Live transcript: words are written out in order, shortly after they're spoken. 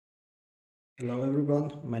Hello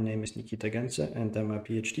everyone, my name is Nikita Gense and I'm a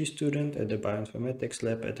PhD student at the Bioinformatics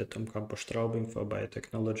Lab at the TUM Campus Straubing for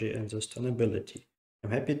Biotechnology and Sustainability.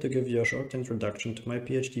 I'm happy to give you a short introduction to my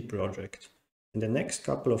PhD project. In the next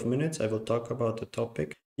couple of minutes I will talk about the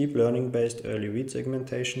topic deep learning based early weed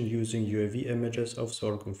segmentation using UAV images of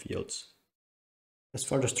sorghum fields. As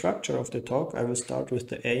for the structure of the talk, I will start with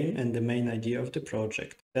the aim and the main idea of the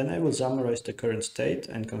project. Then I will summarize the current state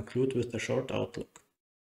and conclude with a short outlook.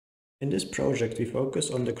 In this project, we focus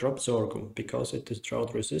on the crop sorghum because it is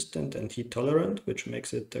drought resistant and heat tolerant, which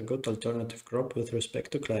makes it a good alternative crop with respect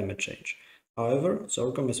to climate change. However,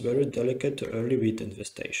 sorghum is very delicate to early weed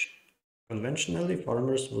infestation. Conventionally,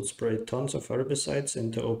 farmers would spray tons of herbicides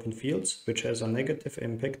into open fields, which has a negative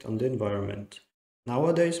impact on the environment.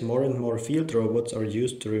 Nowadays, more and more field robots are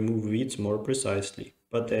used to remove weeds more precisely,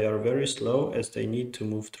 but they are very slow as they need to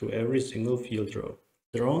move through every single field row.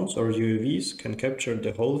 Drones or UAVs can capture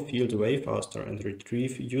the whole field way faster and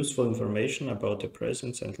retrieve useful information about the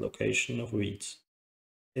presence and location of weeds.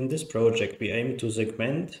 In this project, we aim to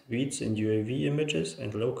segment weeds in UAV images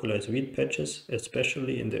and localize weed patches,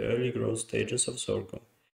 especially in the early growth stages of sorghum.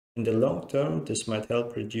 In the long term, this might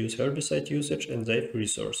help reduce herbicide usage and save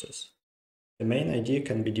resources. The main idea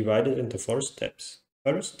can be divided into 4 steps.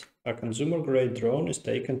 First, a consumer-grade drone is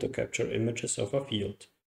taken to capture images of a field.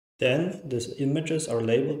 Then, these images are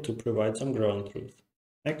labeled to provide some ground truth.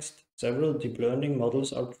 Next, several deep learning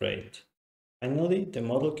models are trained. Finally, the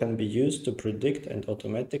model can be used to predict and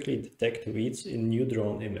automatically detect weeds in new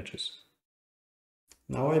drone images.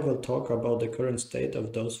 Now I will talk about the current state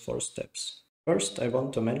of those 4 steps. First, I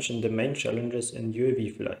want to mention the main challenges in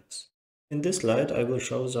UAV flights. In this slide, I will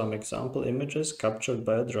show some example images captured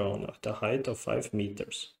by a drone at a height of 5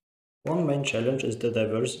 meters. One main challenge is the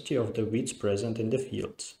diversity of the weeds present in the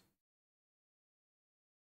fields.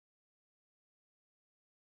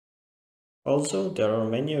 Also, there are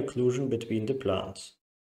many occlusions between the plants.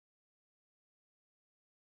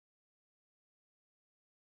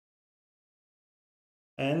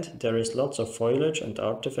 And there is lots of foliage and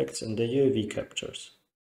artifacts in the UAV captures.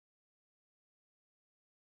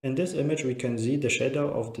 In this image we can see the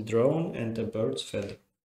shadow of the drone and the bird's feather.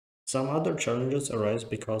 Some other challenges arise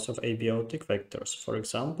because of abiotic factors. For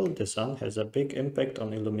example, the sun has a big impact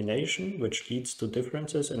on illumination, which leads to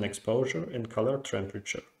differences in exposure and color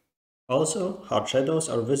temperature. Also, hard shadows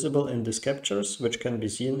are visible in these captures, which can be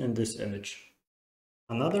seen in this image.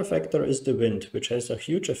 Another factor is the wind, which has a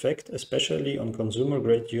huge effect, especially on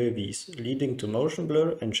consumer-grade UAVs, leading to motion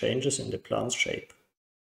blur and changes in the plant's shape.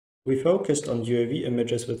 We focused on UAV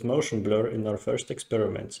images with motion blur in our first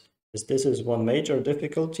experiments, as this is one major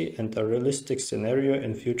difficulty and a realistic scenario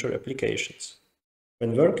in future applications.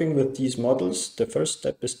 When working with these models, the first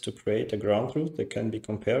step is to create a ground truth that can be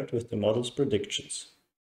compared with the model's predictions.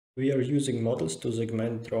 We are using models to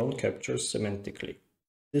segment drone captures semantically.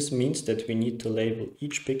 This means that we need to label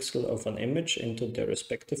each pixel of an image into their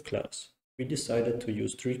respective class. We decided to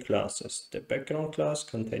use 3 classes. The background class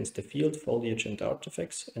contains the field, foliage and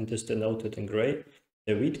artifacts and is denoted in gray.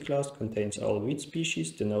 The weed class contains all weed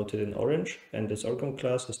species denoted in orange, and the sorghum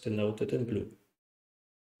class is denoted in blue.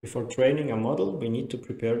 Before training a model, we need to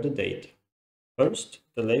prepare the data. First,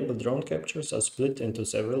 the labeled drone captures are split into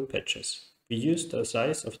several patches. We used a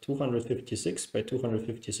size of 256 by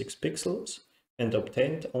 256 pixels and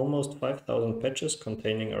obtained almost 5,000 patches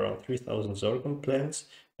containing around 3,000 sorghum plants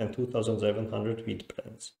and 2,700 wheat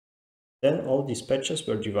plants. Then all these patches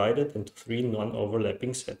were divided into 3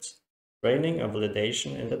 non-overlapping sets: training, a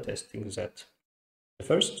validation and a testing set. The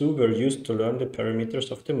first 2 were used to learn the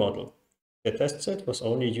parameters of the model. The test set was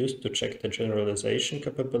only used to check the generalization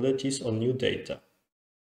capabilities on new data.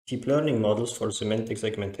 Deep learning models for semantic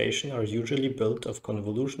segmentation are usually built of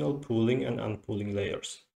convolutional pooling and unpooling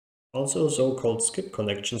layers. Also, so-called skip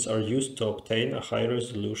connections are used to obtain a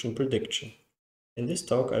high-resolution prediction. In this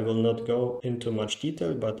talk, I will not go into much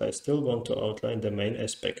detail, but I still want to outline the main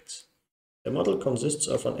aspects. The model consists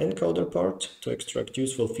of an encoder part to extract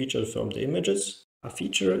useful features from the images. A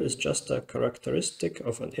feature is just a characteristic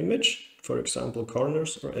of an image, for example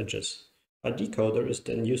corners or edges. A decoder is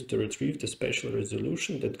then used to retrieve the spatial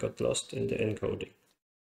resolution that got lost in the encoding.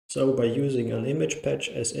 So by using an image patch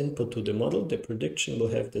as input to the model, the prediction will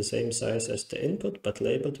have the same size as the input but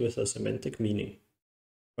labeled with a semantic meaning.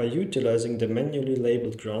 By utilizing the manually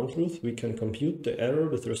labeled ground truth, we can compute the error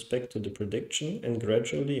with respect to the prediction and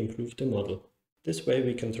gradually improve the model. This way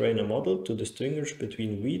we can train a model to distinguish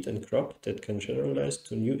between weed and crop that can generalize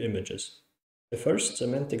to new images. The first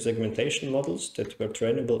semantic segmentation models that were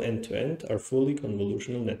trainable end-to-end are fully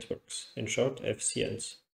convolutional networks, in short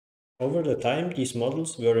FCNs. Over the time, these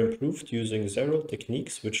models were improved using several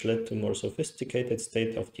techniques which led to more sophisticated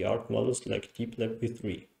state-of-the-art models like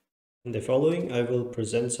DeepLabV3. In the following, I will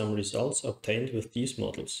present some results obtained with these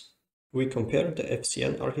models. We compared the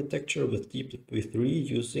FCN architecture with DeepLabV3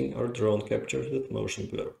 using our drone captures with motion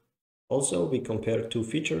blur. Also, we compared two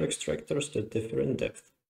feature extractors that differ in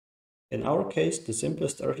depth. In our case, the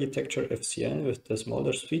simplest architecture FCN with the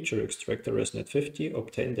smallest feature extractor ResNet50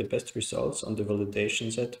 obtained the best results on the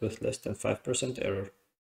validation set with less than 5% error.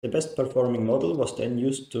 The best performing model was then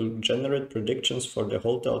used to generate predictions for the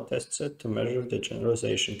holdout test set to measure the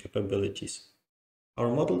generalization capabilities.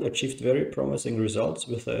 Our model achieved very promising results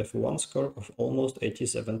with a F1 score of almost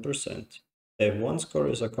 87%. The F1 score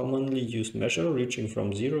is a commonly used measure reaching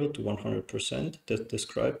from 0 to 100% that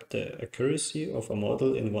describes the accuracy of a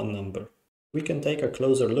model in one number. We can take a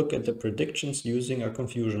closer look at the predictions using a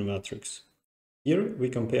confusion matrix. Here we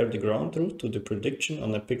compare the ground truth to the prediction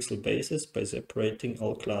on a pixel basis by separating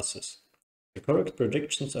all classes. The correct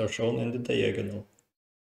predictions are shown in the diagonal.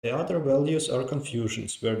 The other values are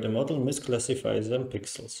confusions, where the model misclassifies them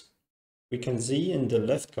pixels. We can see in the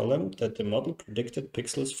left column that the model predicted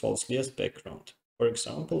pixels falsely as background. For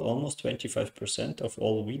example, almost 25% of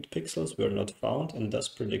all wheat pixels were not found and thus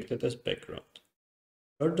predicted as background.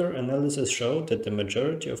 Further analysis showed that the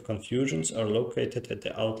majority of confusions are located at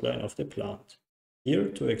the outline of the plant. Here,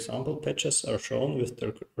 two example patches are shown with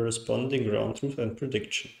their corresponding ground truth and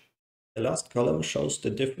prediction. The last column shows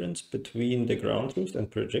the difference between the ground truth and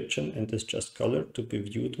prediction and is just colored to be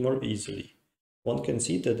viewed more easily. One can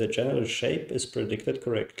see that the general shape is predicted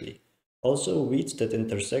correctly. Also, weeds that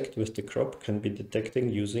intersect with the crop can be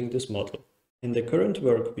detected using this model. In the current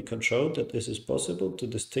work, we can show that this is possible to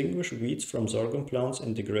distinguish weeds from sorghum plants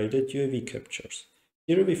in degraded UAV captures.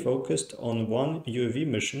 Here we focused on one UAV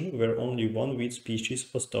mission where only one weed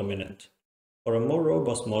species was dominant. For a more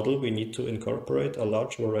robust model, we need to incorporate a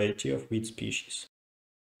large variety of weed species.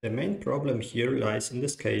 The main problem here lies in the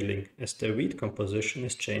scaling, as the weed composition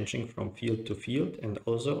is changing from field to field and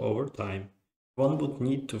also over time. One would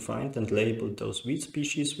need to find and label those weed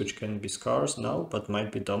species which can be scarce now but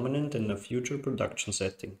might be dominant in a future production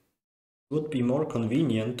setting. It would be more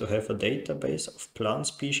convenient to have a database of plant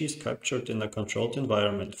species captured in a controlled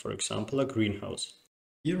environment, for example a greenhouse.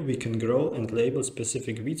 Here we can grow and label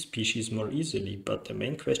specific weed species more easily, but the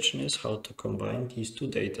main question is how to combine these two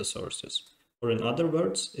data sources. Or in other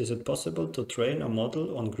words, is it possible to train a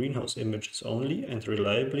model on greenhouse images only and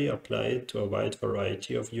reliably apply it to a wide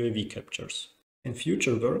variety of UAV captures? In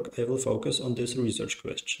future work, I will focus on this research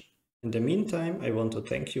question. In the meantime, I want to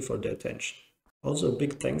thank you for the attention. Also,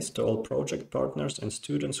 big thanks to all project partners and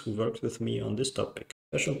students who worked with me on this topic.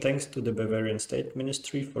 Special thanks to the Bavarian State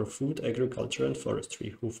Ministry for Food, Agriculture and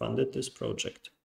Forestry, who funded this project.